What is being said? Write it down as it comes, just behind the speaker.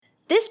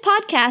This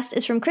podcast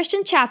is from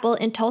Christian Chapel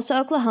in Tulsa,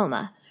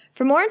 Oklahoma.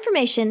 For more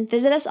information,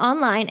 visit us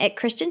online at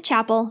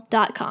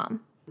christianchapel.com.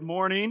 Good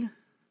morning.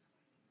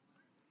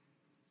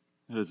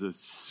 That is a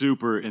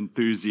super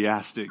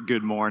enthusiastic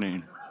good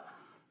morning.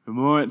 Good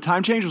morning.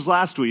 Time change was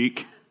last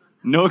week.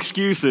 No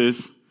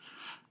excuses.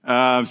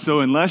 So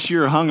unless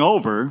you're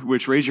hungover,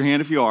 which raise your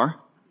hand if you are.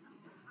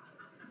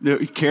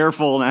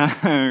 Careful now,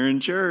 you're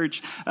in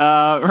church.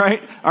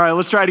 Right? All right,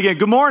 let's try it again.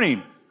 Good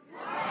morning.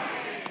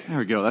 There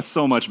we go. That's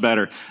so much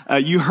better.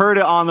 You heard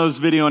it on those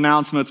video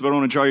announcements, but I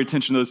want to draw your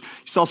attention to those. You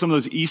saw some of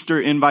those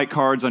Easter invite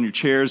cards on your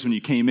chairs when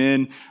you came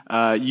in.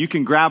 You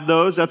can grab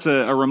those. That's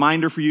a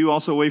reminder for you,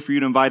 also a way for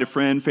you to invite a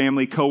friend,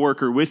 family,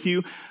 coworker with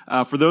you.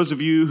 For those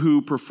of you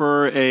who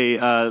prefer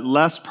a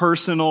less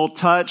personal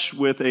touch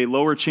with a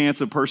lower chance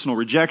of personal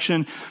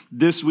rejection,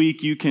 this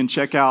week you can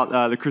check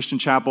out the Christian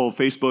Chapel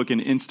Facebook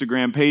and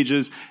Instagram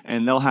pages,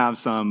 and they'll have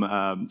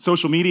some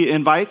social media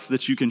invites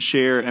that you can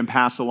share and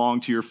pass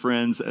along to your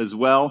friends as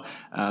well.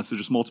 So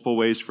just multiple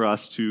ways for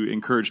us to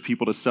encourage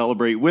people to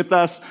celebrate with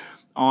us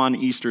on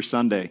Easter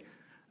Sunday.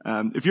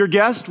 If you're a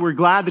guest, we're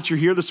glad that you're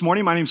here this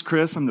morning. My name's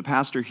Chris. I'm the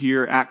pastor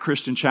here at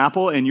Christian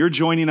Chapel, and you're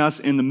joining us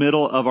in the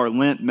middle of our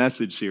Lent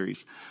message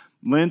series.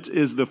 Lent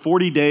is the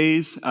 40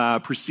 days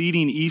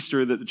preceding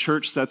Easter that the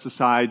church sets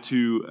aside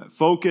to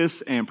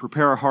focus and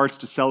prepare our hearts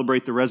to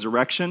celebrate the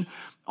resurrection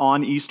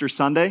on Easter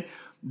Sunday.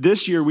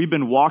 This year, we've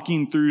been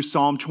walking through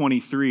Psalm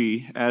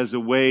 23 as a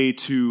way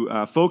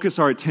to focus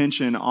our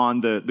attention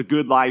on the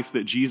good life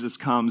that Jesus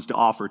comes to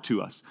offer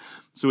to us.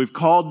 So we've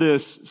called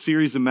this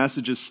series of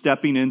messages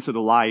Stepping into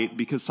the Light,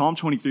 because Psalm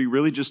 23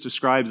 really just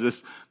describes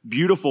this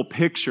beautiful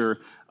picture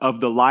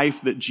of the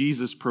life that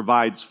Jesus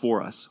provides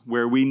for us,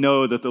 where we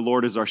know that the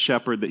Lord is our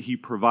shepherd, that he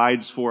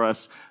provides for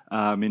us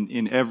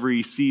in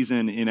every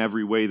season, in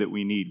every way that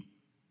we need.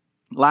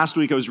 Last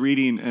week, I was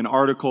reading an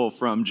article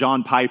from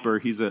John Piper.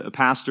 He's a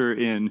pastor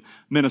in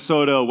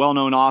Minnesota, a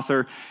well-known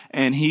author,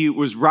 and he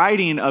was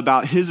writing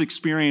about his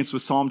experience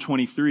with Psalm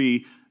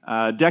 23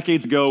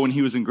 decades ago when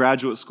he was in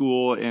graduate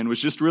school and was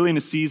just really in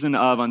a season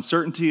of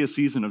uncertainty, a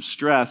season of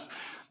stress.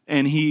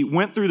 And he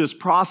went through this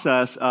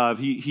process of,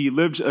 he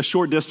lived a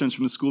short distance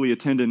from the school he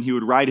attended, and he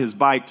would ride his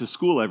bike to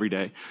school every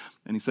day.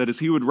 And he said as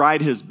he would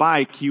ride his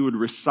bike, he would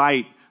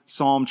recite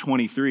Psalm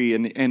 23,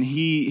 and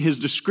his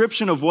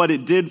description of what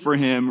it did for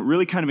him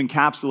really kind of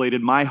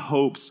encapsulated my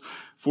hopes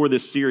for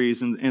this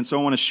series, and so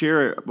I want to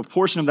share a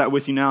portion of that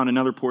with you now and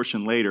another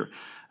portion later.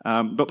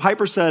 But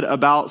Piper said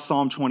about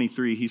Psalm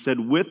 23, he said,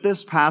 with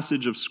this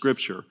passage of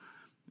Scripture,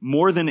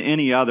 more than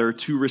any other,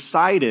 to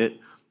recite it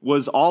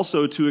was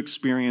also to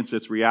experience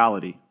its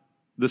reality.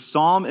 The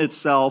psalm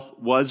itself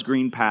was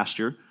green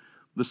pasture.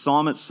 The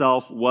psalm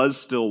itself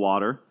was still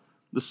water.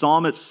 The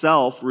psalm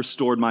itself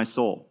restored my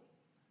soul.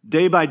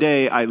 Day by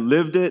day, I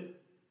lived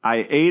it,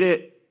 I ate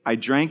it, I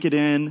drank it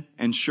in,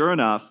 and sure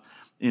enough,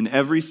 in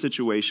every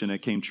situation,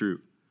 it came true.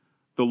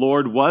 The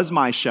Lord was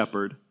my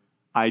shepherd,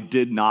 I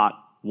did not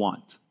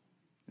want.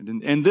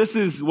 And this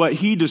is what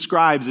he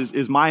describes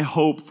is my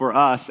hope for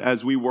us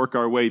as we work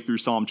our way through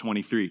Psalm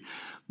 23.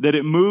 That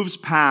it moves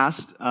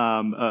past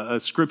a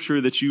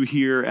scripture that you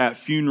hear at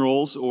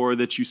funerals or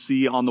that you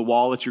see on the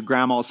wall at your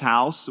grandma's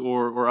house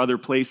or other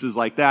places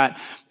like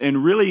that,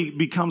 and really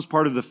becomes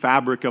part of the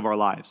fabric of our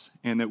lives.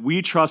 And that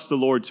we trust the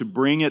Lord to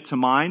bring it to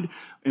mind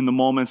in the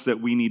moments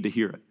that we need to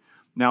hear it.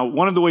 Now,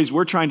 one of the ways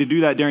we're trying to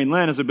do that during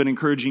Lent is I've been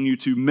encouraging you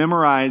to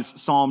memorize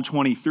Psalm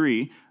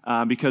 23,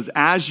 because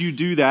as you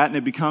do that and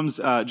it becomes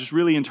just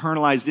really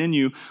internalized in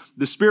you,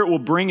 the Spirit will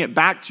bring it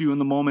back to you in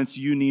the moments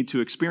you need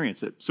to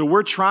experience it. So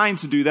we're trying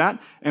to do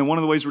that, and one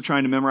of the ways we're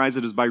trying to memorize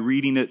it is by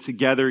reading it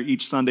together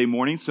each Sunday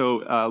morning. So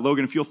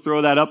Logan, if you'll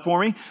throw that up for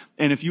me,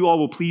 and if you all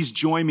will please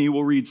join me,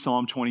 we'll read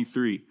Psalm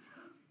 23.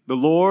 The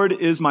Lord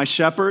is my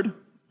shepherd,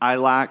 I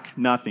lack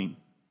nothing.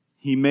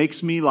 He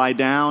makes me lie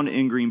down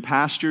in green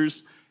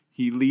pastures.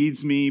 He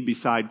leads me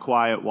beside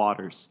quiet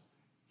waters.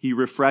 He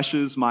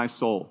refreshes my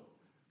soul.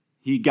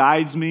 He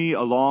guides me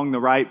along the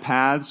right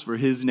paths for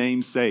his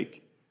name's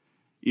sake.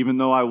 Even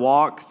though I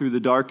walk through the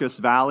darkest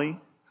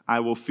valley, I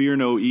will fear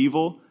no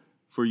evil,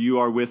 for you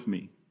are with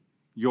me.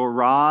 Your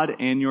rod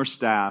and your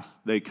staff,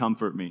 they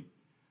comfort me.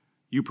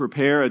 You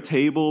prepare a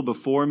table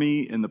before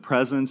me in the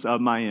presence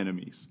of my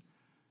enemies.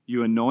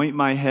 You anoint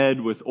my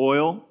head with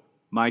oil,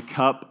 my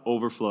cup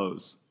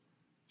overflows.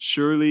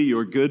 Surely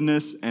your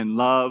goodness and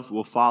love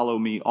will follow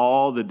me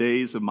all the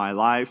days of my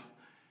life,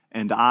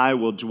 and I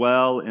will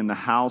dwell in the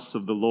house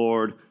of the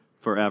Lord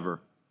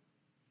forever.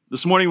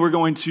 This morning we're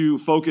going to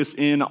focus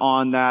in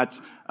on that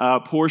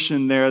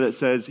portion there that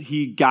says,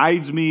 he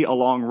guides me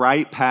along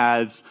right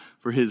paths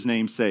for his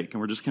name's sake. And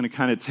we're just going to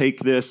kind of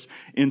take this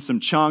in some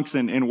chunks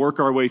and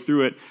work our way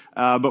through it.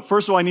 But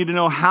first of all, I need to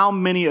know how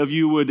many of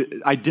you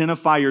would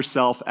identify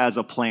yourself as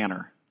a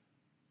planner.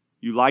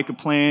 You like a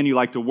plan, you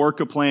like to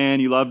work a plan,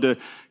 you love to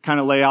kind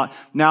of lay out.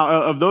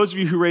 Now, of those of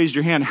you who raised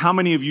your hand, how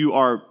many of you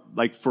are,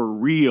 like, for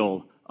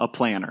real a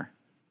planner?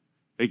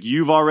 Like,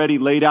 you've already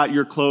laid out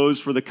your clothes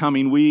for the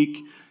coming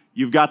week,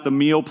 you've got the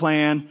meal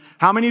plan.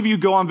 How many of you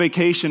go on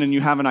vacation and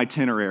you have an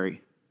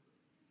itinerary?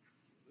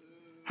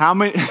 How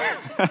many,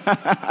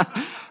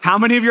 how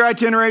many of your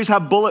itineraries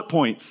have bullet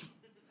points?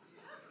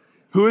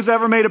 Who has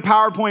ever made a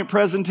PowerPoint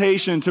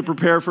presentation to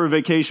prepare for a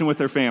vacation with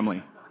their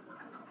family?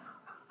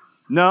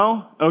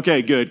 No?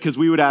 Okay, good, because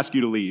we would ask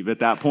you to leave. At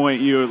that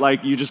point,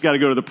 you just got to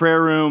go to the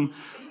prayer room.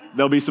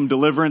 There'll be some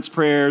deliverance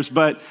prayers.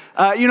 But,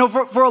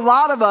 for a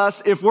lot of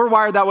us, if we're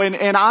wired that way,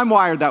 and I'm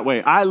wired that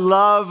way, I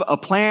love a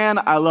plan.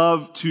 I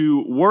love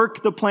to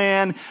work the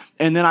plan.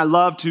 And then I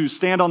love to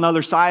stand on the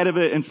other side of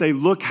it and say,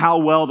 look how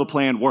well the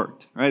plan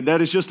worked, right? That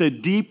is just a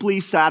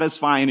deeply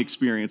satisfying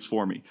experience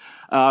for me.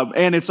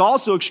 And it's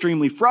also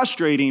extremely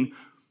frustrating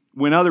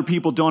when other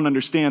people don't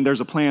understand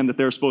there's a plan that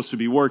they're supposed to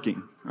be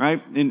working,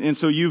 right? And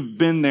so you've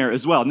been there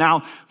as well. Now,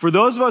 for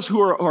those of us who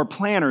are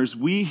planners,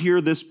 we hear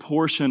this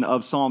portion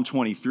of Psalm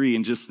 23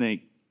 and just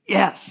think,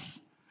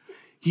 yes,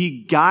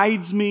 he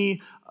guides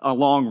me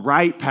along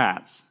right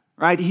paths,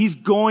 right? He's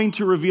going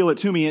to reveal it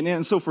to me.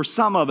 And so for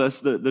some of us,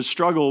 the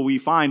struggle we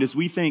find is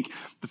we think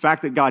the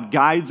fact that God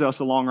guides us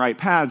along right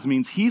paths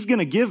means he's going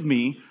to give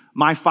me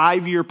my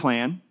 5-year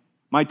plan,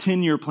 my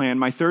 10-year plan,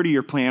 my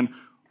 30-year plan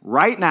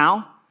right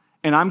now.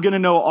 And I'm going to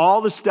know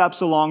all the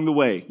steps along the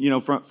way.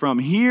 From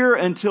here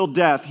until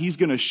death, he's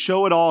going to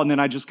show it all, and then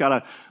I just got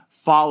to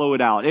follow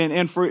it out. And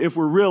if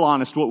we're real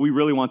honest, what we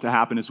really want to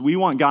happen is we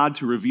want God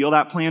to reveal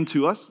that plan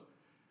to us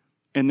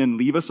and then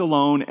leave us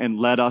alone and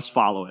let us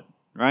follow it,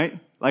 right?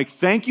 Like,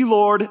 thank you,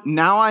 Lord.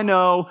 Now I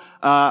know.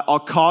 I'll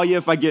call you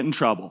if I get in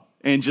trouble,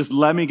 and just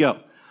let me go.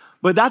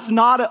 But that's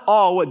not at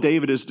all what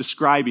David is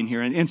describing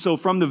here. And so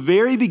from the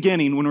very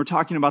beginning, when we're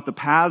talking about the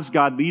paths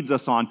God leads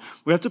us on,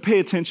 we have to pay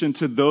attention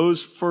to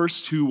those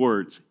first 2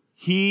 words.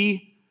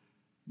 He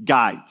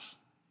guides.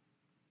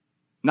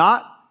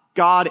 Not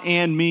God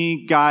and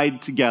me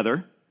guide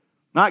together.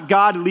 Not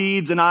God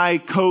leads and I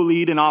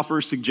co-lead and offer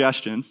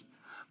suggestions.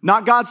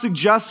 Not God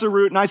suggests a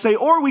route and I say,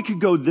 or we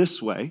could go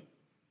this way.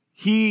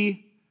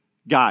 He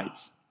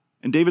guides.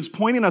 And David's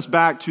pointing us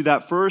back to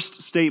that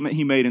first statement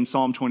he made in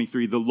Psalm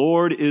 23, the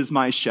Lord is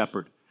my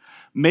shepherd,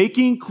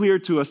 making clear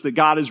to us that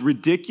God is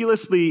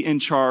ridiculously in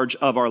charge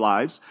of our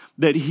lives,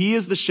 that he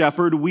is the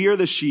shepherd, we are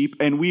the sheep,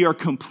 and we are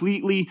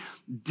completely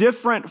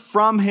different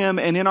from him,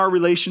 and in our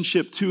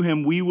relationship to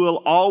him, we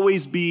will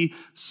always be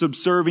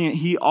subservient.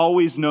 He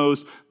always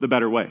knows the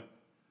better way.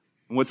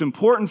 And what's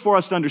important for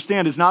us to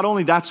understand is not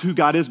only that's who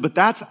God is, but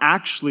that's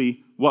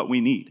actually what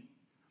we need.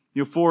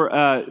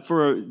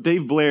 For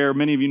Dave Blair,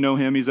 many of you know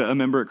him. He's a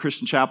member at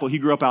Christian Chapel. He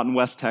grew up out in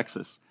West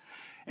Texas.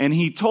 And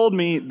he told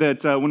me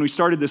that when we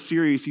started this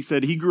series, he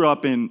said he grew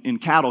up in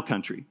cattle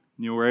country,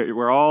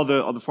 where all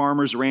the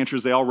farmers,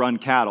 ranchers, they all run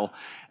cattle.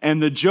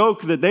 And the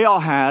joke that they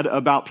all had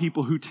about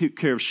people who took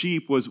care of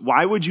sheep was,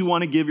 why would you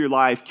want to give your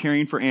life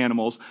caring for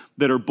animals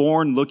that are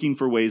born looking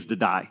for ways to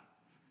die?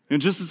 And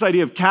just this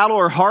idea of cattle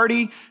are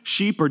hardy,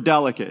 sheep are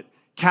delicate.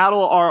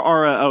 Cattle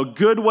are a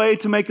good way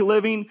to make a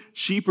living.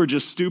 Sheep are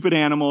just stupid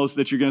animals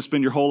that you're going to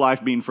spend your whole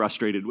life being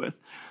frustrated with.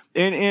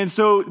 And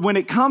so when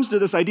it comes to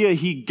this idea,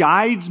 he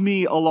guides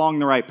me along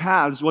the right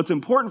paths, what's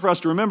important for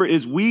us to remember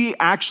is we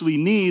actually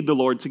need the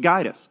Lord to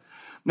guide us.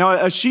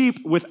 Now, a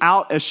sheep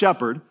without a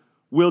shepherd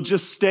will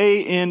just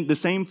stay in the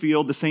same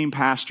field, the same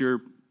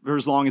pasture for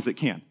as long as it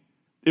can.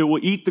 It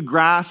will eat the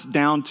grass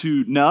down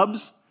to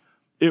nubs.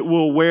 It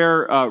will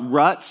wear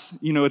ruts.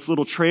 Its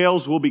little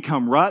trails will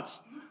become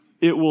ruts.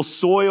 It will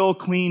soil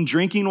clean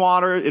drinking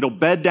water. It'll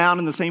bed down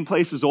in the same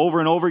places over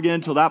and over again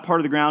until that part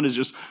of the ground is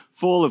just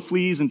full of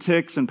fleas and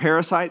ticks and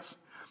parasites.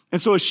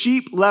 And so a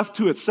sheep left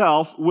to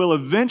itself will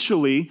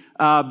eventually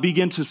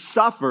begin to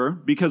suffer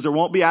because there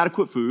won't be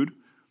adequate food.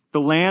 The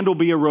land will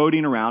be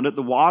eroding around it.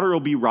 The water will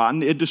be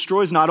rotten. It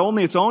destroys not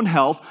only its own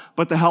health,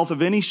 but the health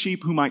of any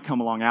sheep who might come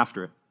along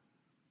after it.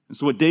 And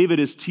so what David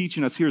is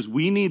teaching us here is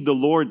we need the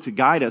Lord to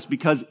guide us,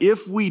 because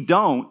if we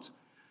don't,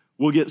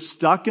 we'll get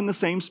stuck in the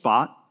same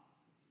spot.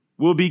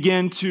 We'll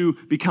begin to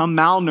become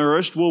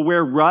malnourished. We'll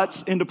wear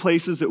ruts into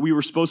places that we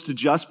were supposed to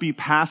just be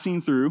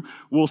passing through.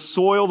 We'll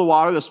soil the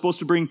water that's supposed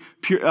to bring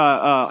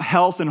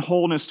health and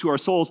wholeness to our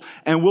souls.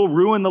 And we'll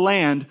ruin the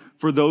land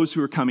for those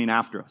who are coming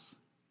after us.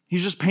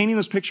 He's just painting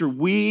this picture.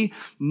 We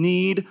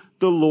need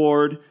the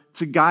Lord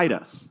to guide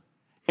us.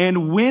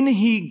 And when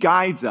he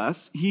guides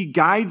us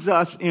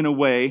in a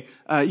way,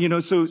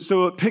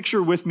 so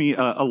picture with me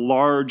a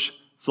large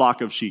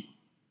flock of sheep.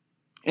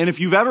 And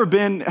if you've ever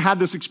had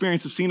this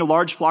experience of seeing a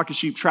large flock of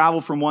sheep travel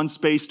from one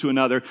space to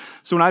another.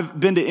 So when I've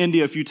been to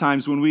India a few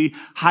times, when we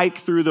hike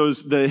through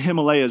the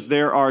Himalayas,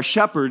 there are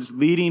shepherds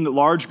leading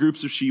large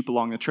groups of sheep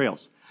along the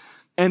trails.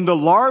 And the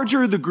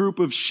larger the group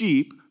of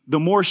sheep, the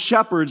more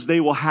shepherds they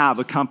will have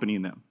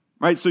accompanying them.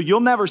 Right? So you'll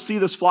never see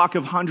this flock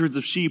of hundreds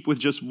of sheep with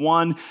just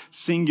one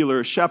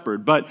singular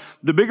shepherd. But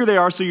the bigger they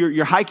are, so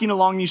you're hiking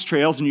along these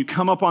trails and you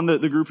come up on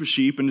the group of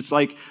sheep, and it's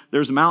like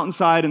there's a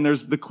mountainside and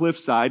there's the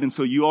cliffside. And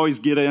so you always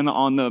get in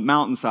on the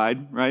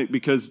mountainside, right?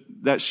 Because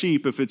that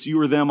sheep, if it's you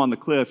or them on the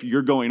cliff,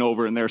 you're going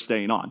over and they're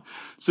staying on.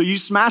 So you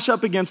smash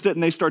up against it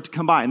and they start to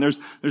come by. And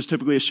there's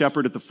typically a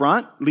shepherd at the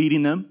front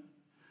leading them.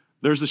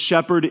 There's a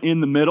shepherd in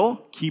the middle,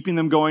 keeping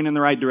them going in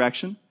the right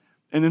direction.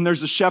 And then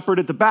there's a shepherd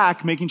at the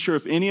back making sure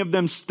if any of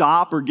them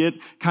stop or get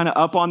kind of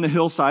up on the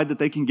hillside that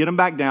they can get them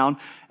back down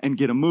and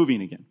get them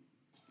moving again.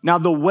 Now,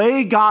 the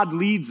way God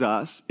leads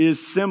us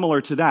is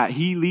similar to that.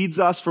 He leads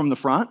us from the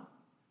front,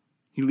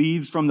 he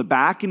leads from the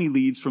back, and he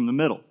leads from the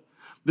middle.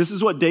 This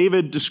is what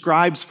David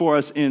describes for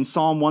us in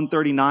Psalm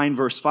 139,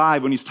 verse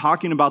 5. When he's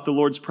talking about the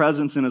Lord's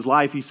presence in his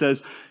life, he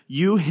says,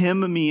 "You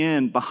hem me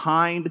in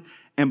behind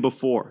and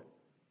before.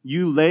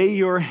 You lay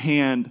your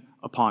hand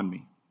upon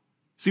me."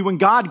 See, when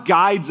God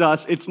guides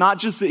us, it's not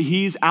just that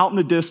he's out in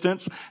the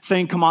distance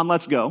saying, "Come on,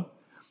 let's go."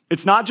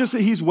 It's not just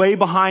that he's way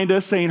behind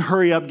us saying,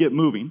 "Hurry up, get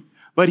moving."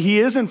 But he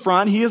is in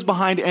front, he is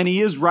behind, and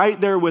he is right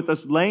there with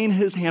us, laying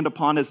his hand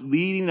upon us,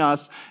 leading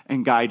us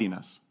and guiding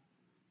us.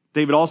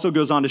 David also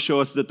goes on to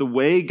show us that the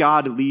way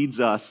God leads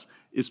us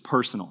is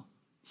personal.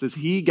 It says,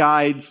 he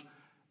guides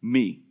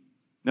me.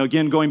 Now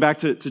again, going back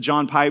to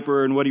John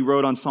Piper and what he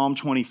wrote on Psalm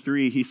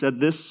 23, he said,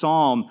 this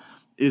psalm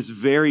is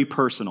very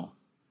personal.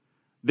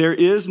 There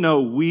is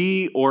no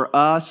we or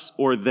us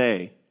or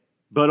they,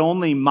 but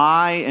only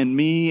my and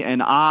me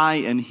and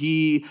I and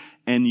he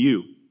and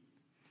you.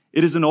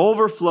 It is an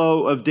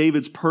overflow of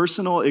David's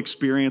personal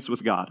experience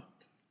with God.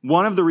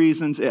 One of the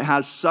reasons it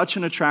has such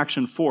an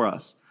attraction for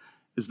us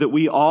is that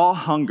we all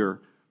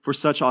hunger for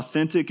such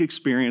authentic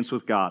experience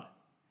with God.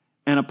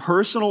 And a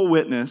personal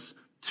witness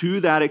to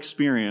that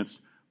experience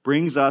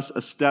brings us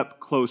a step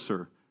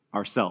closer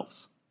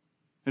ourselves.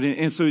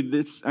 And so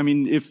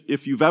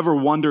if you've ever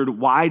wondered,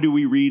 why do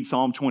we read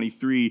Psalm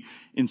 23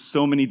 in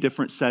so many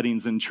different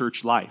settings in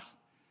church life?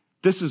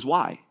 This is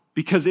why.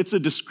 Because it's a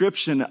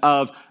description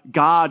of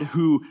God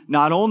who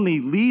not only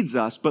leads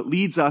us, but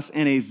leads us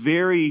in a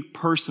very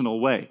personal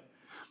way.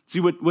 See,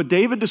 what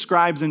David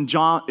describes in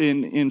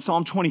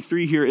Psalm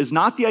 23 here is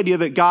not the idea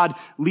that God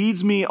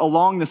leads me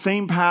along the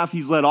same path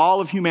he's led all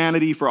of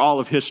humanity for all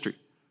of history.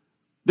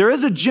 There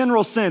is a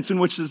general sense in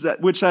which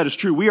that is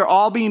true. We are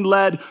all being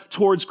led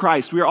towards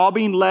Christ. We are all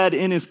being led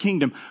in his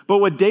kingdom. But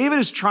what David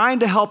is trying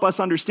to help us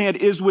understand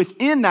is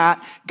within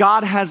that,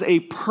 God has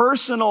a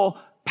personal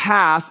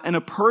path and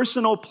a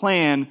personal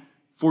plan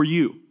for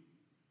you.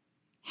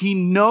 He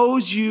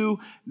knows you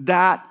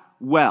that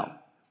well.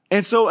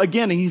 And so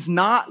again, he's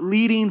not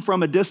leading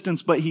from a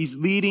distance, but he's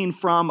leading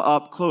from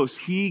up close.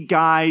 He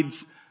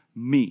guides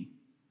me.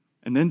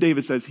 And then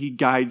David says, he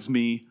guides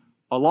me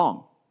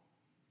along.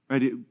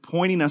 Right?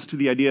 Pointing us to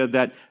the idea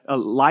that a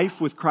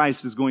life with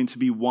Christ is going to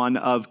be one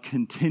of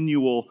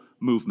continual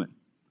movement.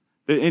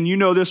 And you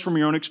know this from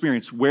your own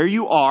experience. Where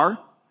you are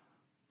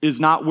is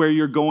not where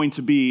you're going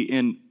to be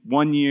in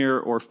 1 year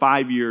or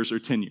 5 years or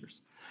 10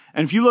 years.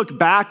 And if you look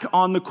back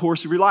on the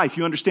course of your life,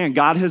 you understand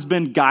God has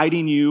been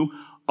guiding you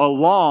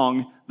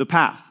along the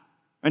path.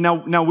 And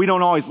now we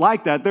don't always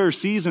like that. There are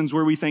seasons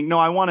where we think, no,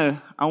 I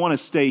want to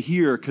stay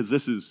here because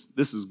this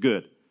is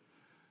good.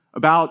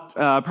 About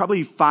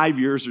probably 5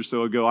 years or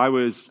so ago, I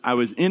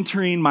was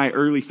entering my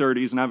early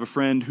 30s, and I have a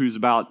friend who's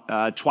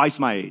about twice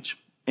my age.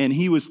 And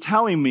he was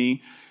telling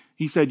me,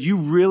 he said, you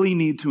really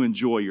need to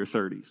enjoy your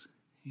 30s.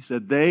 He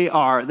said, they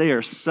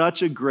are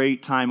such a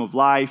great time of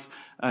life.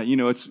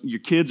 Your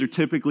kids are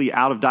typically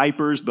out of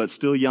diapers, but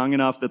still young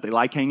enough that they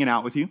like hanging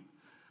out with you.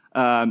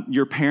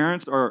 Your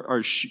parents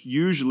are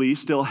usually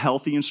still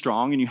healthy and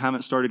strong, and you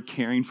haven't started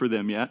caring for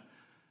them yet.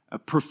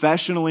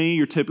 Professionally,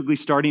 you're typically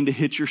starting to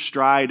hit your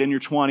stride in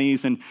your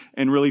 20s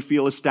and really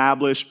feel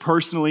established.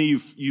 Personally,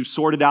 you've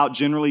sorted out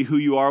generally who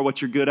you are,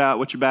 what you're good at,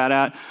 what you're bad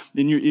at.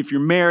 Then if you're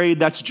married,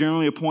 that's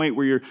generally a point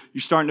where you're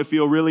starting to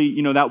feel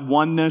really, that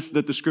oneness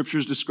that the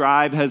scriptures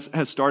describe has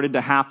started to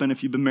happen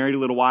if you've been married a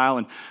little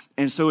while.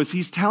 And so as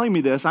he's telling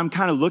me this, I'm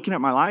kind of looking at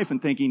my life and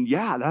thinking,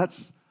 yeah,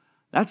 that's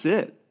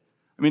it.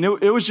 I mean,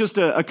 it was just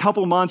a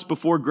couple months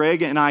before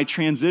Greg and I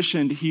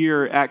transitioned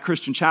here at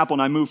Christian Chapel,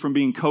 and I moved from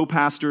being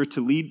co-pastor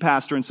to lead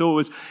pastor. And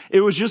so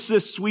it was just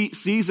this sweet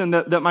season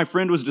that my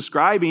friend was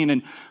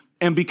describing.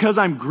 And because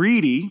I'm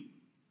greedy,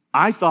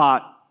 I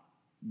thought,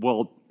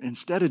 well,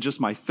 instead of just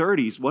my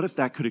 30s, what if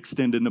that could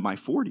extend into my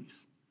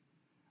 40s?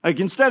 Like,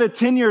 instead of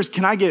 10 years,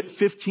 can I get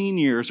 15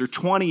 years or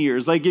 20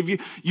 years? Like,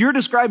 if you're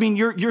describing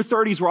your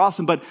 30s were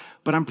awesome, but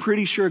I'm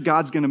pretty sure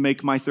God's going to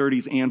make my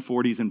 30s and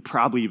 40s and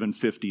probably even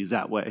 50s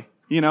that way.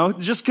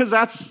 Just because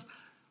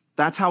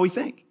that's how we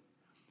think.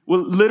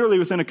 Well, literally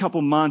within a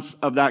couple months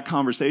of that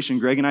conversation,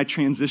 Greg and I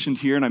transitioned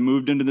here, and I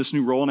moved into this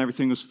new role, and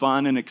everything was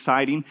fun and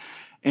exciting.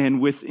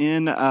 And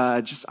within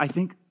I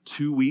think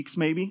 2 weeks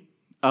maybe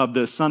of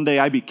the Sunday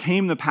I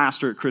became the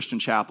pastor at Christian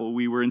Chapel,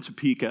 we were in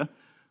Topeka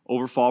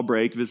over fall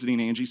break visiting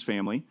Angie's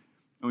family,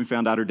 and we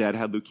found out her dad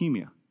had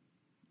leukemia.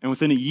 And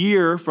within a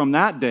year from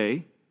that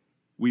day,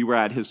 we were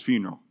at his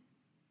funeral.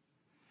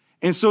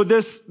 And so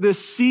this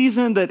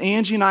season that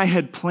Angie and I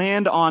had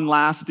planned on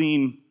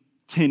lasting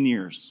 10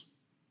 years,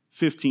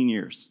 15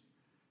 years,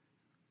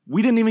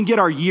 we didn't even get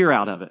our year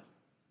out of it.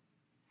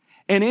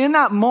 And in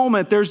that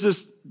moment, there's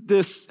this,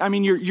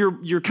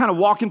 you're kind of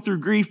walking through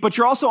grief, but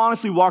you're also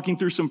honestly walking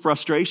through some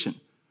frustration.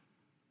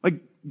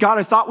 Like, God,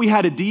 I thought we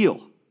had a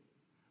deal.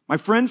 My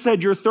friend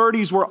said your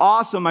 30s were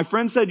awesome. My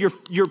friend said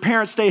your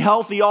parents stay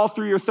healthy all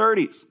through your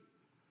 30s.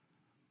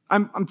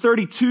 I'm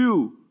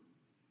 32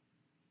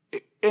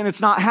 and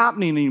it's not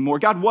happening anymore.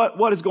 God,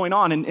 what is going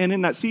on? And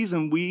in that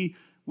season,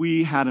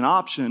 we had an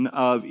option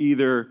of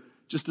either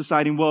just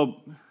deciding,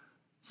 well,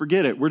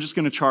 forget it. We're just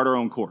going to chart our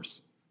own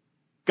course.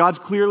 God's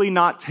clearly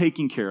not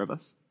taking care of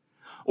us.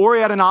 Or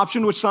he had an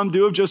option, which some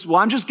do, of just, well,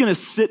 I'm just going to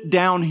sit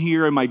down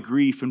here in my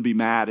grief and be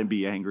mad and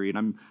be angry, and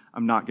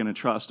I'm not going to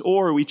trust.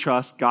 Or we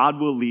trust God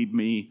will lead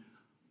me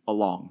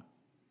along.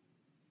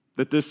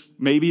 That this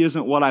maybe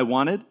isn't what I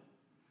wanted.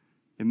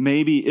 It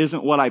maybe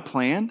isn't what I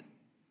planned,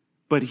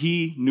 but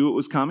he knew it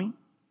was coming.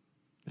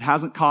 It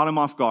hasn't caught him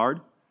off guard,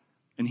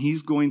 and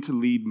he's going to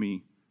lead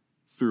me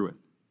through it.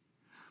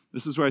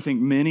 This is where I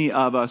think many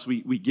of us,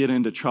 we get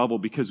into trouble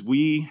because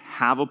we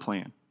have a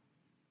plan.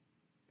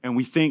 And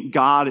we think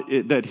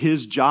that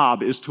his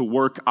job is to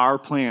work our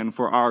plan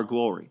for our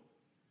glory.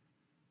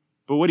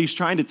 But what he's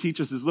trying to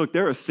teach us is, look,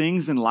 there are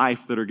things in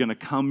life that are going to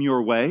come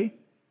your way.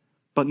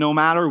 But no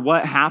matter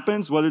what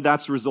happens, whether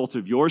that's the result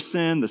of your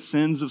sin, the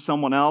sins of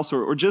someone else,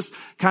 or just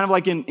kind of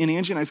like in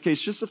Angie and I's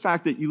case, just the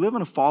fact that you live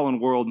in a fallen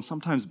world and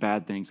sometimes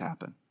bad things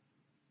happen.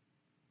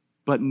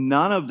 But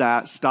none of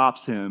that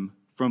stops him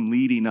from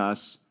leading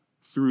us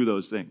through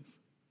those things.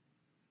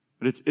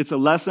 But it's a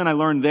lesson I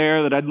learned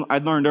there that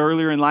I'd learned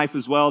earlier in life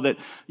as well, that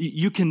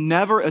you can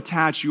never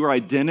attach your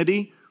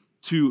identity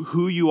to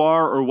who you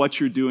are or what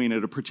you're doing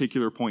at a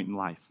particular point in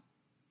life.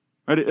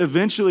 Right?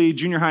 Eventually,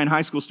 junior high and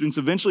high school students,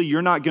 eventually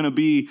you're not going to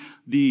be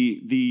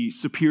the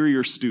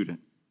superior student.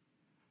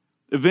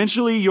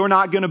 Eventually, you're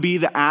not going to be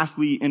the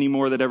athlete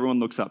anymore that everyone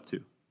looks up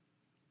to.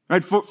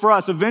 Right? For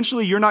us,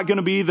 eventually you're not going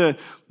to be the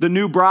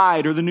new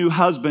bride or the new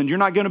husband. You're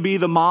not going to be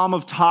the mom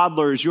of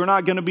toddlers. You're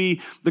not going to be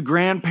the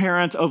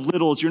grandparent of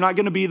littles. You're not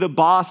going to be the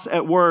boss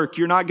at work.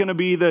 You're not going to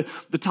be the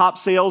top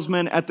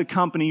salesman at the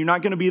company. You're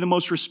not going to be the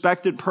most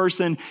respected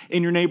person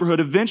in your neighborhood.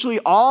 Eventually,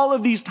 all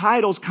of these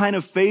titles kind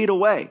of fade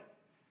away.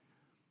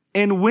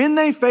 And when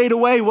they fade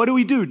away, what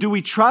do? Do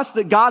we trust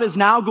that God is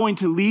now going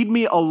to lead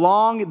me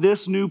along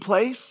this new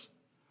place?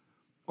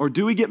 Or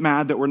do we get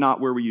mad that we're not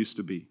where we used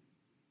to be?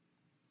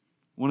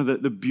 One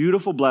of the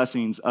beautiful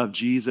blessings of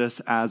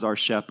Jesus as our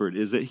shepherd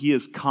is that he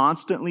is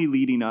constantly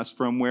leading us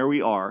from where we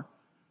are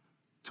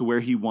to where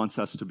he wants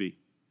us to be.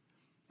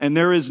 And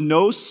there is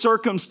no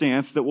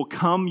circumstance that will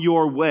come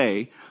your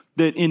way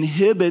that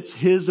inhibits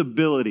his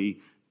ability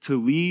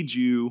to lead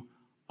you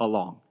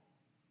along.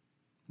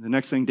 The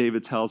next thing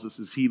David tells us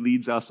is he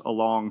leads us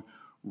along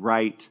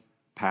right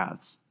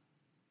paths.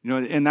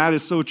 And that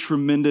is so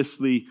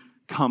tremendously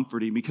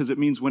comforting because it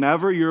means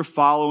whenever you're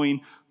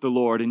following the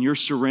Lord and you're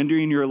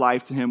surrendering your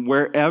life to him,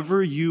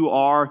 wherever you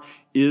are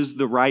is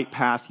the right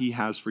path he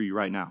has for you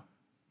right now.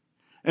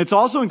 And it's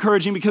also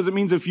encouraging because it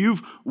means if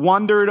you've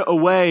wandered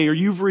away or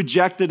you've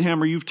rejected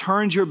him or you've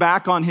turned your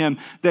back on him,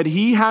 that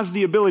he has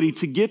the ability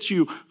to get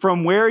you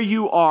from where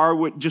you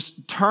are,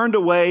 just turned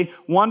away,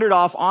 wandered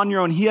off on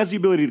your own. He has the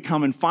ability to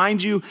come and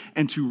find you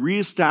and to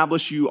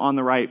reestablish you on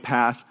the right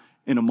path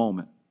in a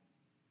moment.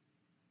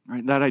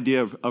 Right? That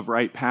idea of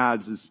right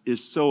paths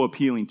is so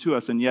appealing to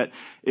us, and yet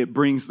it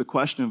brings the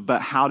question of,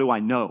 but how do I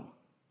know?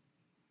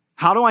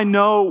 How do I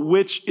know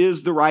which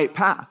is the right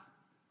path?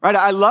 Right?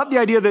 I love the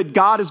idea that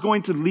God is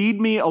going to lead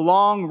me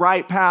along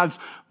right paths,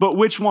 but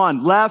which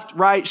one? Left,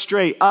 right,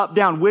 straight, up,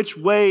 down. Which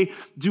way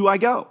do I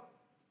go?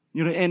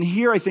 And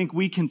here I think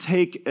we can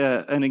take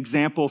an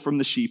example from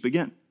the sheep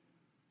again.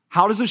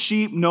 How does a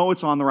sheep know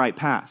it's on the right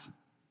path?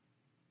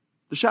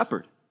 The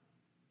shepherd.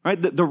 Right?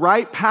 The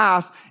right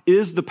path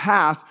is the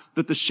path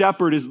that the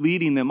shepherd is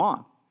leading them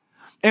on.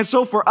 And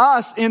so for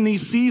us in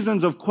these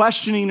seasons of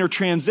questioning or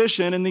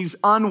transition, in these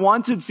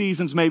unwanted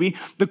seasons maybe,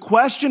 the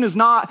question is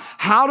not,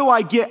 how do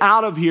I get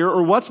out of here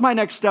or what's my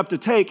next step to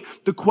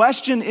take? The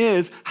question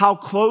is, how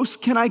close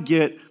can I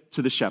get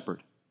to the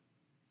shepherd?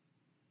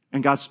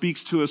 And God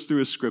speaks to us through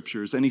his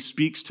scriptures, and he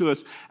speaks to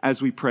us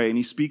as we pray, and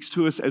he speaks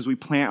to us as we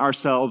plant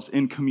ourselves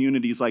in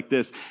communities like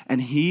this,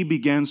 and he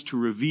begins to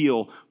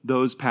reveal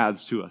those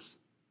paths to us.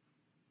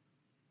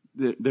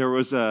 There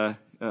was a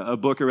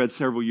book I read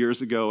several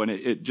years ago, and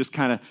it just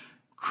kind of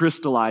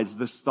crystallized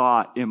this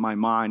thought in my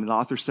mind. The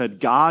author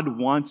said, God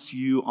wants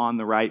you on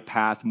the right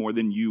path more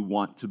than you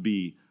want to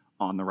be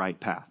on the right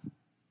path.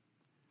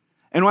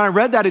 And when I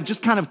read that, it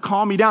just kind of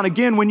calmed me down.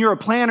 Again, when you're a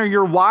planner,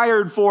 you're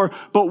wired for,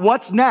 but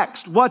what's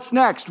next? What's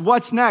next?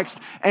 What's next?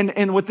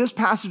 And what this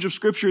passage of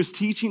scripture is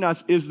teaching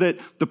us is that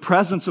the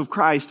presence of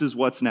Christ is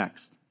what's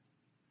next.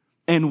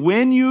 And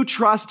when you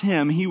trust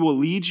him, he will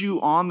lead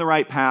you on the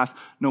right path,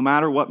 no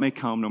matter what may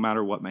come, no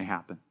matter what may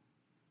happen.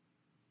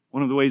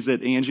 One of the ways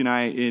that Angie and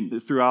I,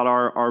 throughout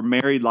our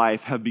married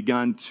life, have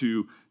begun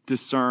to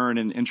discern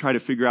and try to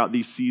figure out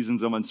these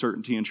seasons of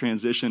uncertainty and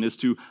transition is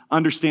to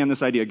understand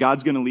this idea.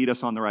 God's going to lead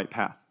us on the right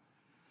path.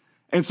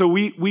 And so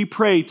we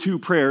pray two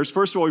prayers.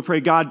 First of all, we pray,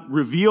 God,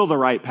 reveal the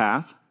right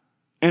path,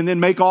 and then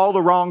make all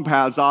the wrong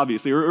paths,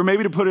 obviously. Or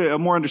maybe to put it a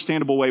more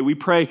understandable way, we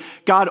pray,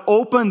 God,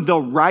 open the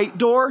right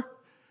door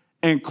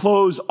and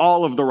close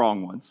all of the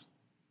wrong ones.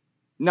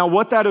 Now,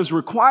 what that is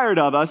required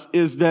of us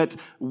is that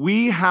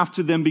we have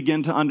to then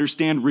begin to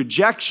understand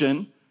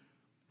rejection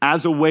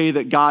as a way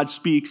that God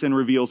speaks and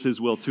reveals his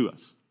will to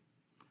us.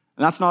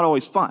 And that's not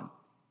always fun.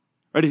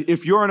 Right?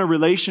 If you're in a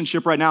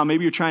relationship right now,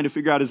 maybe you're trying to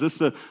figure out, is this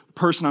the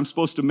person I'm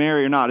supposed to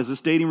marry or not? Is this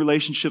dating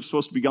relationship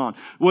supposed to be gone?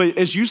 Well,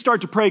 as you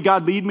start to pray,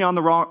 God, lead me on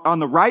the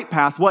right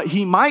path, what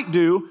he might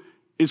do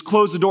is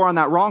close the door on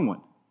that wrong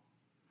one.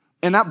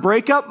 And that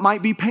breakup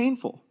might be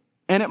painful,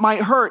 and it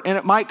might hurt, and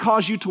it might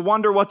cause you to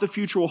wonder what the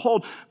future will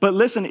hold. But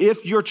listen,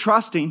 if you're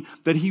trusting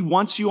that he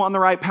wants you on the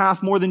right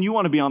path more than you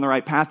want to be on the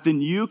right path, then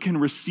you can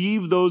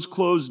receive those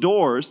closed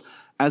doors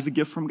as a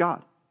gift from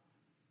God.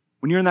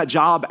 When you're in that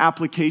job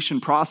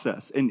application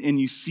process and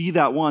you see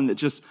that one that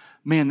just,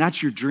 man,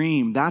 that's your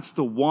dream. That's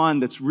the one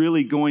that's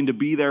really going to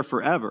be there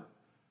forever.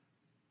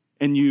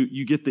 And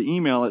you get the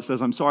email that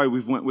says, I'm sorry,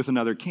 we've went with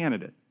another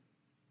candidate.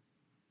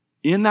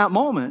 In that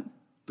moment,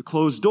 the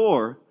closed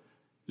door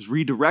is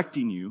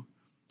redirecting you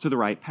to the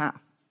right path.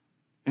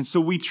 And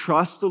so we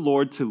trust the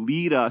Lord to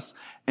lead us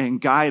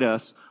and guide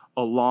us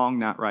along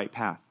that right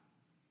path.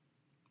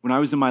 When I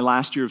was in my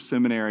last year of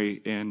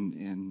seminary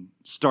and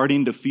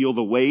starting to feel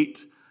the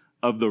weight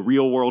of the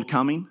real world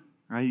coming,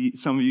 right?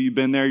 Some of you have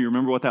been there. You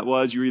remember what that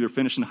was. You were either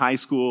finishing high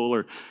school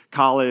or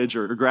college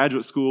or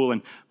graduate school.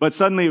 But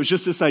suddenly it was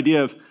just this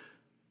idea of,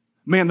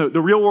 man,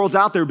 the real world's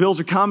out there. Bills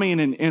are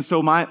coming. And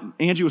so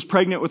Angie was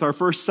pregnant with our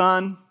first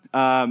son.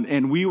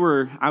 And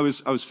I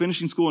was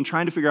finishing school and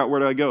trying to figure out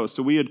where do I go.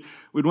 So we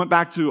went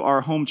back to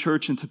our home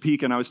church in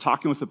Topeka, and I was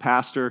talking with the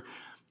pastor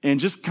and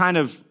just kind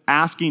of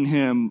asking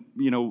him,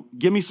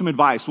 give me some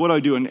advice. What do I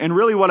do? And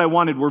really what I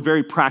wanted were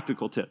very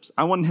practical tips.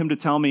 I wanted him to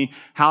tell me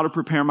how to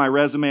prepare my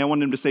resume. I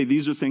wanted him to say,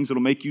 these are things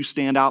that'll make you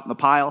stand out in the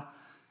pile.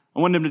 I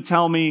wanted him to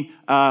tell me,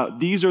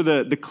 these are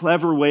the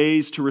clever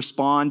ways to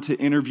respond to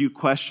interview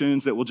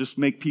questions that will just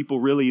make people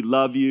really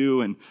love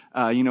you and,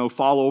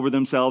 fall over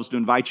themselves to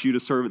invite you to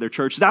serve at their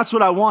church. That's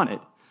what I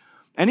wanted.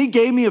 And he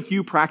gave me a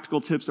few practical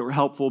tips that were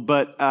helpful,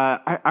 but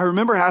I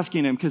remember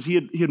asking him, because he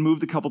had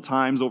moved a couple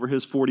times over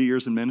his 40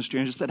 years in ministry,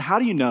 and I just said, how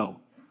do you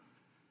know?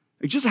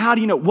 Just how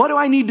do you know? What do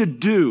I need to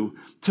do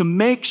to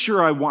make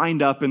sure I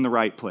wind up in the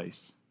right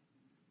place?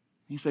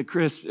 He said,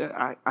 Chris,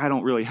 I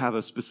don't really have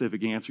a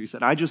specific answer. He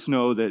said, I just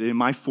know that in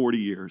my 40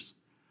 years,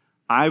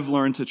 I've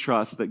learned to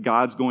trust that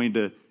God's going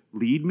to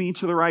lead me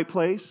to the right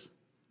place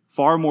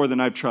far more than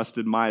I've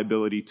trusted my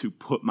ability to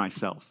put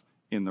myself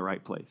in the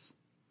right place.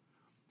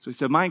 So he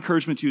said, my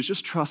encouragement to you is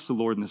just trust the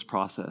Lord in this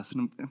process.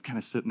 And I'm kind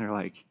of sitting there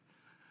like,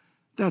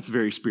 that's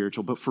very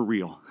spiritual, but for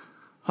real.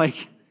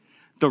 Like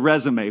the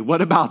resume,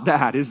 what about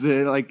that? Is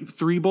it like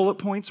 3 bullet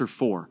points or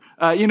 4?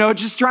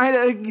 Just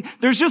trying to,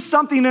 there's just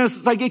something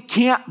that's like, it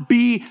can't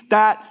be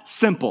that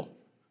simple.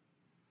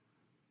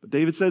 But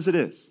David says it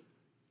is.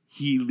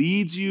 He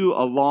leads you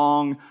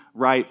along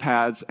right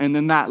paths. And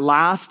then that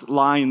last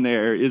line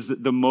there is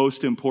the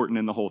most important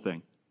in the whole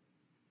thing.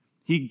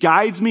 He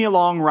guides me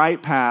along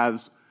right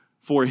paths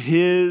for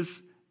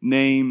his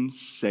name's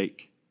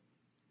sake.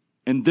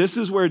 And this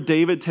is where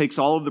David takes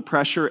all of the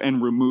pressure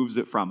and removes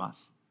it from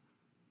us.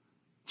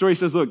 So he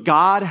says, look,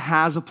 God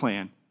has a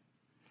plan.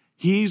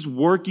 He's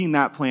working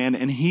that plan,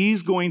 and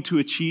he's going to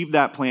achieve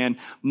that plan,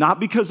 not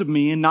because of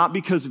me and not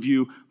because of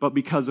you, but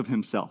because of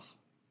himself.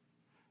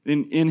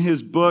 In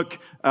his book,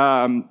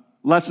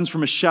 Lessons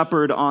from a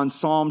Shepherd on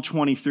Psalm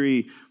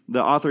 23,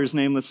 the author's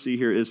name, let's see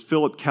here, is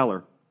Philip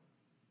Keller.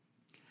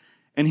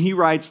 And he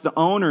writes, the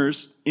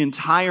owner's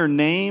entire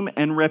name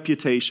and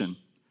reputation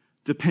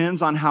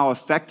depends on how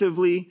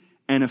effectively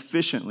and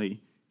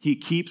efficiently he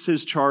keeps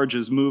his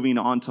charges moving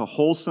onto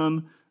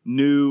wholesome,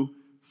 new,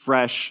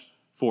 fresh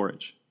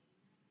forage.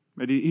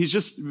 But he's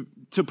just,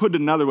 to put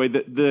it another way,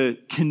 the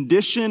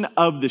condition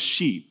of the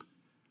sheep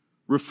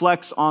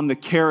reflects on the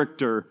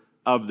character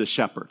of the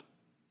shepherd.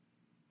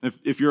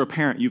 If you're a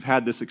parent, you've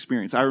had this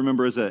experience. I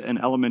remember as an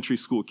elementary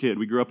school kid,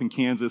 we grew up in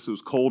Kansas. It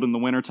was cold in the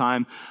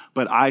wintertime,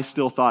 but I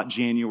still thought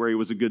January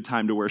was a good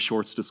time to wear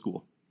shorts to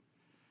school.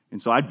 And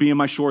so I'd be in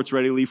my shorts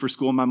ready to leave for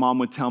school, and my mom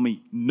would tell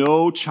me,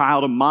 no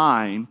child of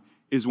mine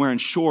is wearing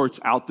shorts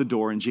out the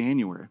door in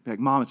January. I'd be like,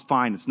 Mom, it's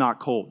fine. It's not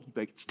cold. I'd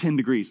be like, it's 10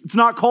 degrees. It's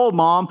not cold,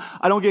 Mom.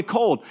 I don't get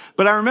cold.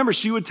 But I remember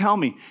she would tell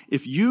me,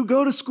 if you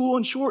go to school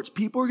in shorts,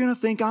 people are going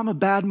to think I'm a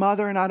bad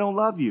mother and I don't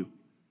love you.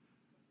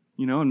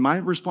 And my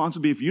response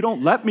would be, if you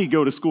don't let me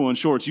go to school in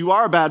shorts, you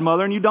are a bad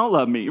mother and you don't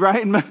love me,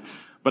 right?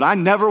 But I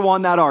never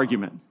won that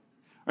argument.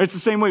 It's the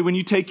same way when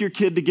you take your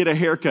kid to get a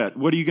haircut.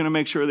 What are you going to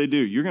make sure they do?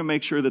 You're going to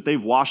make sure that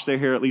they've washed their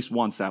hair at least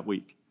once that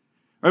week.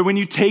 Right? When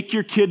you take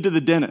your kid to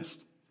the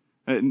dentist,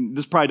 and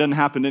this probably doesn't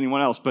happen to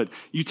anyone else, but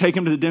you take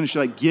them to the dentist,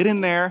 you're like, get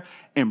in there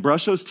and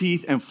brush those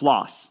teeth and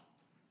floss.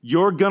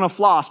 You're going to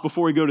floss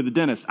before you go to the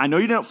dentist. I know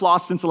you didn't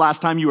floss since the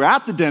last time you were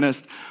at the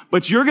dentist,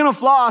 but you're going to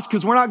floss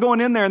because we're not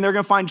going in there and they're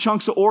going to find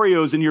chunks of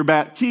Oreos in your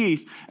back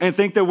teeth and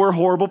think that we're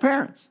horrible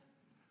parents.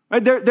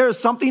 Right? There is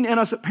something in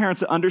us as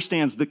parents that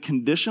understands the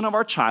condition of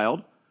our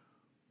child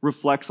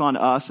reflects on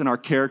us and our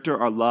character,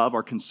 our love,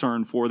 our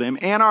concern for them,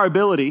 and our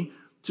ability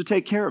to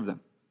take care of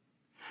them.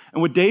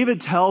 And what David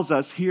tells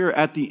us here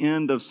at the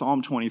end of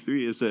Psalm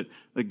 23 is that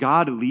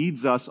God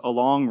leads us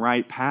along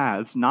right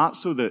paths, not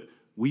so that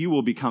we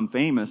will become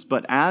famous.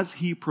 But as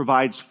he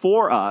provides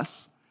for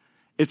us,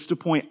 it's to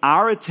point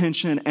our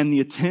attention and the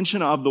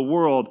attention of the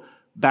world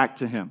back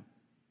to him.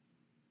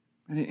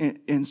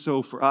 And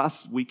so for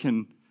us, we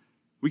can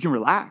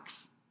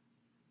relax.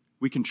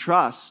 We can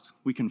trust.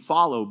 We can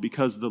follow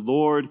because the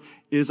Lord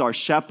is our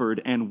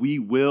shepherd and we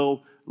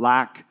will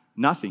lack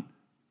nothing.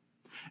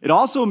 It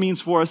also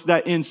means for us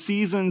that in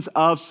seasons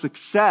of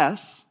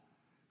success,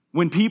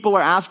 when people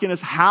are asking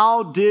us,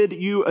 how did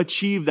you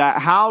achieve that?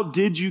 How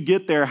did you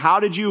get there? How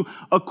did you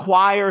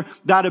acquire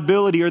that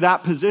ability or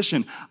that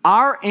position?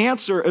 Our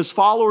answer as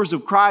followers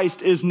of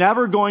Christ is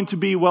never going to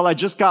be, well, I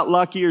just got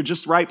lucky or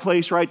just right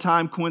place, right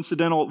time,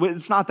 coincidental.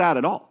 It's not that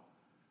at all.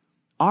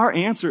 Our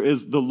answer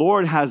is the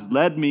Lord has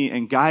led me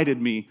and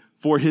guided me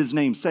for his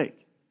name's sake.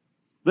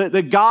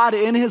 That God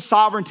in his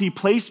sovereignty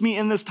placed me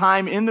in this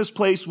time, in this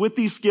place with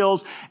these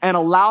skills and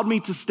allowed me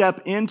to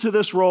step into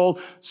this role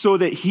so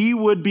that he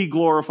would be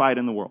glorified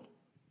in the world.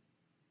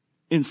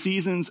 In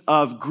seasons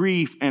of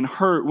grief and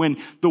hurt, when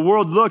the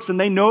world looks and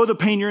they know the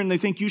pain you're in, they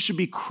think you should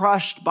be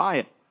crushed by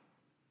it.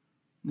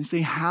 And they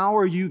say, how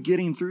are you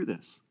getting through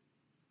this?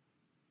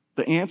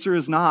 The answer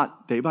is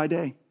not day by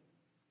day.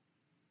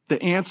 The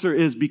answer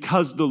is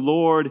because the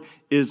Lord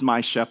is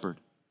my shepherd.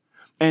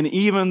 And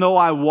even though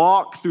I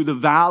walk through the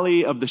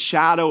valley of the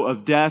shadow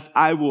of death,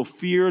 I will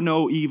fear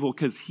no evil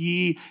because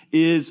he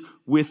is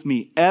with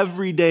me.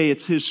 Every day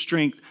it's his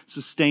strength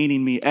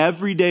sustaining me.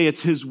 Every day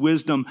it's his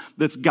wisdom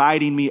that's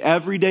guiding me.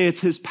 Every day it's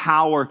his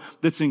power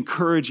that's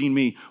encouraging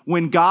me.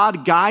 When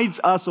God guides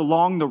us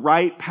along the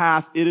right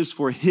path, it is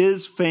for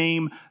his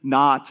fame,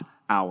 not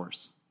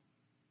ours.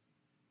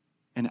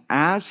 And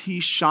as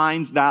he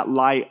shines that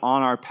light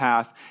on our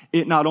path,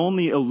 it not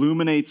only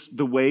illuminates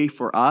the way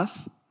for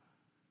us,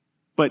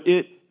 but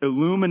it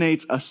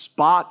illuminates a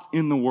spot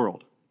in the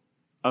world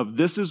of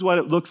this is what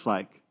it looks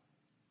like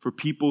for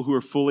people who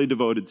are fully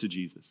devoted to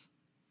Jesus.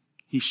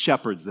 He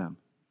shepherds them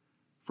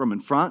from in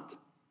front,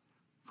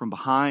 from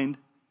behind,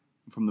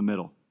 and from the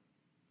middle.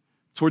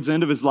 Towards the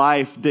end of his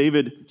life,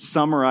 David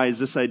summarized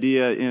this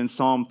idea in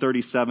Psalm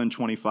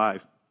 37:25. He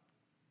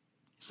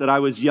said, I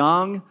was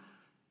young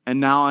and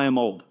now I am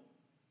old,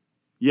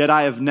 yet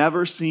I have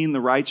never seen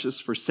the righteous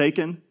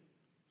forsaken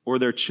or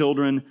their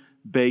children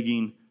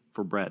begging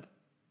for bread.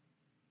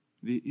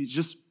 He's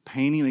just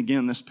painting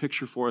again this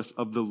picture for us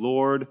of the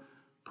Lord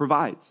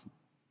provides.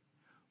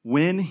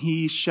 When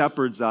he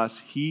shepherds us,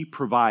 he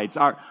provides.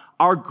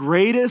 Our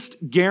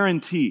greatest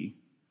guarantee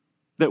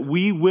that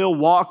we will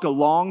walk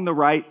along the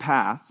right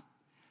path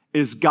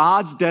is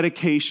God's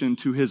dedication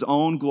to his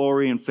own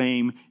glory and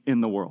fame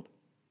in the world.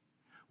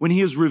 When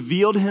he has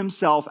revealed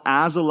himself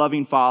as a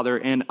loving father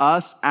and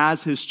us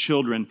as his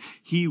children,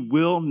 he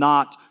will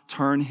not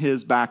turn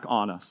his back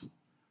on us,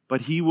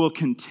 but he will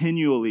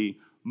continually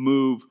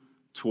move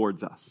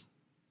towards us.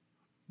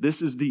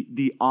 This is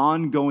the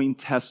ongoing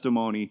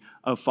testimony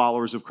of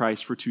followers of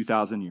Christ for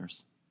 2,000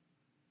 years.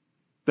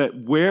 That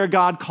where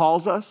God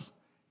calls us,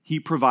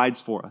 he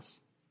provides for us.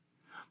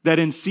 That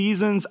in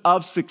seasons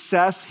of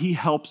success, he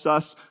helps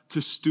us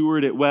to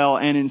steward it well.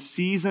 And in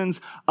seasons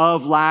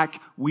of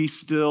lack, we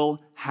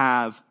still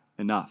have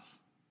enough.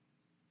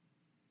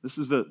 This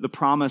is the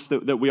promise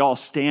that we all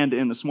stand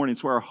in this morning.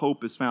 It's where our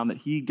hope is found, that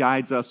he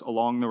guides us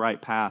along the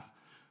right path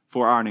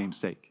for our name's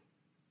sake.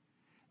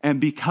 And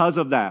because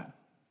of that,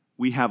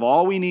 we have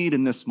all we need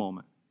in this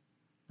moment.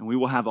 And we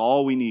will have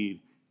all we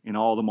need in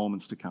all the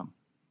moments to come.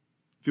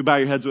 If you bow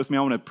your heads with me,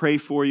 I want to pray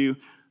for you.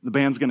 The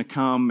band's going to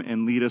come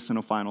and lead us in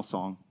a final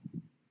song.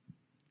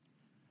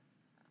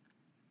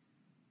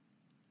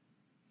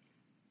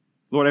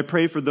 Lord, I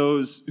pray for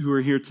those who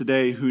are here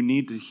today who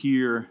need to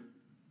hear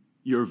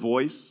your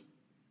voice,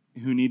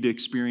 who need to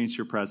experience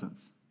your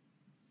presence.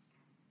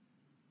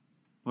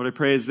 Lord, I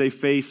pray as they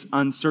face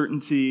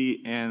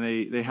uncertainty and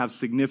they have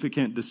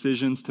significant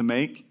decisions to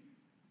make,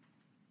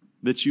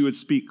 that you would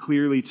speak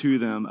clearly to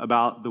them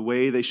about the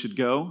way they should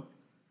go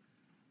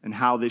and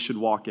how they should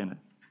walk in it.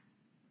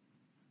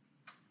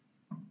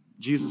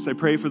 Jesus, I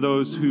pray for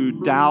those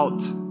who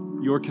doubt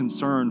your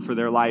concern for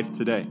their life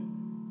today.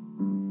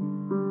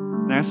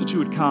 And I ask that you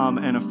would come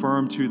and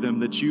affirm to them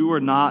that you are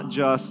not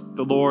just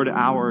the Lord,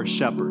 our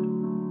shepherd,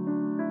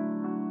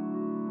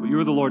 but you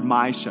are the Lord,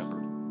 my shepherd.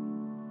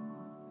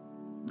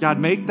 God,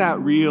 make that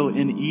real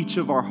in each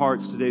of our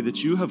hearts today,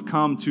 that you have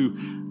come to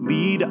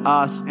lead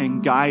us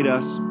and guide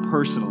us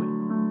personally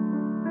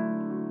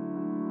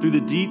through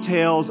the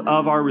details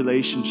of our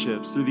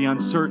relationships, through the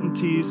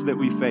uncertainties that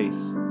we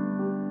face.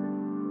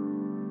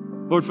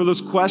 Lord, for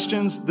those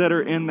questions that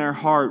are in their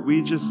heart,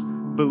 we just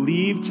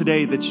believe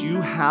today that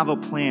you have a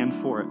plan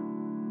for it.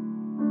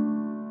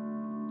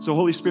 So,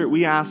 Holy Spirit,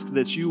 we ask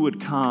that you would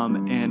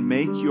come and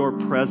make your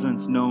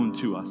presence known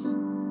to us.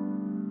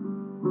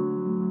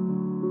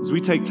 As we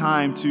take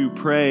time to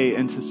pray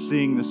and to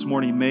sing this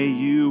morning, may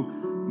you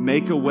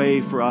make a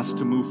way for us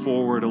to move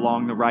forward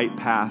along the right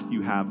path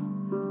you have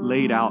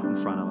laid out in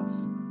front of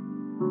us.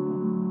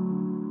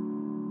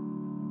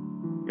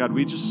 God,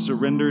 we just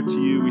surrender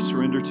to you. We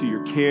surrender to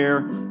your care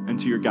and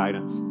to your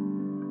guidance.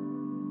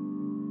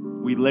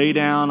 We lay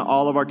down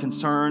all of our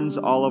concerns,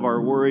 all of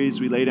our worries.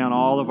 We lay down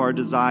all of our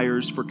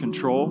desires for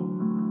control.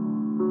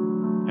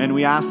 And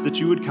we ask that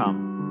you would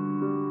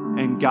come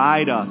and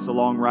guide us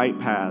along right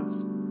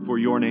paths for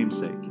your name's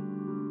sake.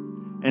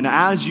 And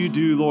as you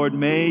do, Lord,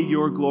 may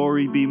your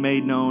glory be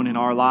made known in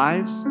our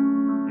lives,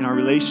 in our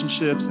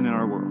relationships, and in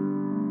our world.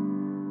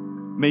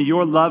 May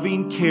your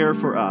loving care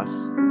for us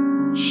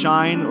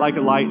shine like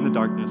a light in the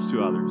darkness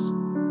to others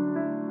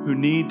who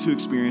need to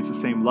experience the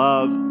same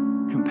love,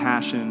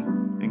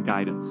 compassion, and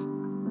guidance.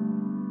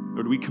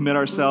 Lord, we commit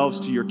ourselves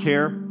to your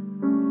care.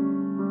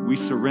 We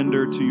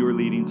surrender to your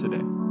leading today.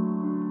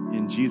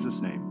 In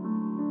Jesus'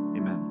 name,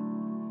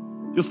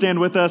 amen. You'll stand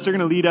with us. They're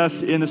going to lead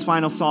us in this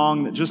final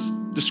song that just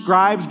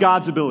describes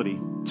God's ability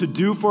to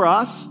do for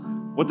us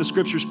what the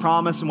scriptures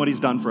promise and what he's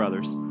done for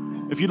others.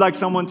 If you'd like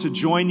someone to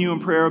join you in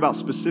prayer about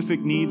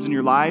specific needs in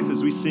your life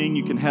as we sing,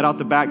 you can head out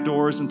the back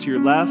doors and to your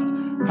left.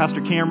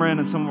 Pastor Cameron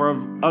and some of our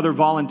other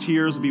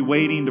volunteers will be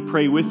waiting to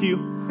pray with you.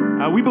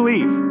 We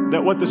believe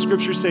that what the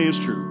scriptures say is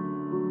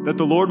true, that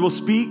the Lord will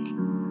speak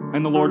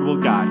and the Lord will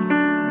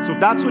guide. So if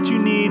that's what you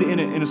need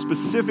in a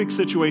specific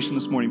situation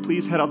this morning,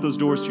 please head out those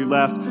doors to your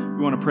left.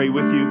 We want to pray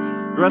with you.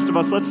 The rest of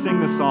us, let's sing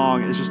this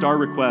song. It's just our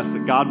request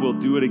that God will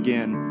do it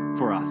again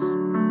for us.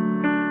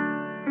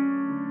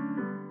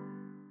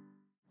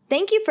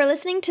 Thank you for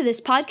listening to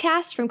this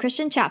podcast from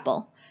Christian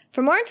Chapel.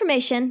 For more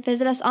information,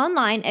 visit us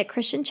online at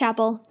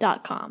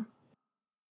christianchapel.com.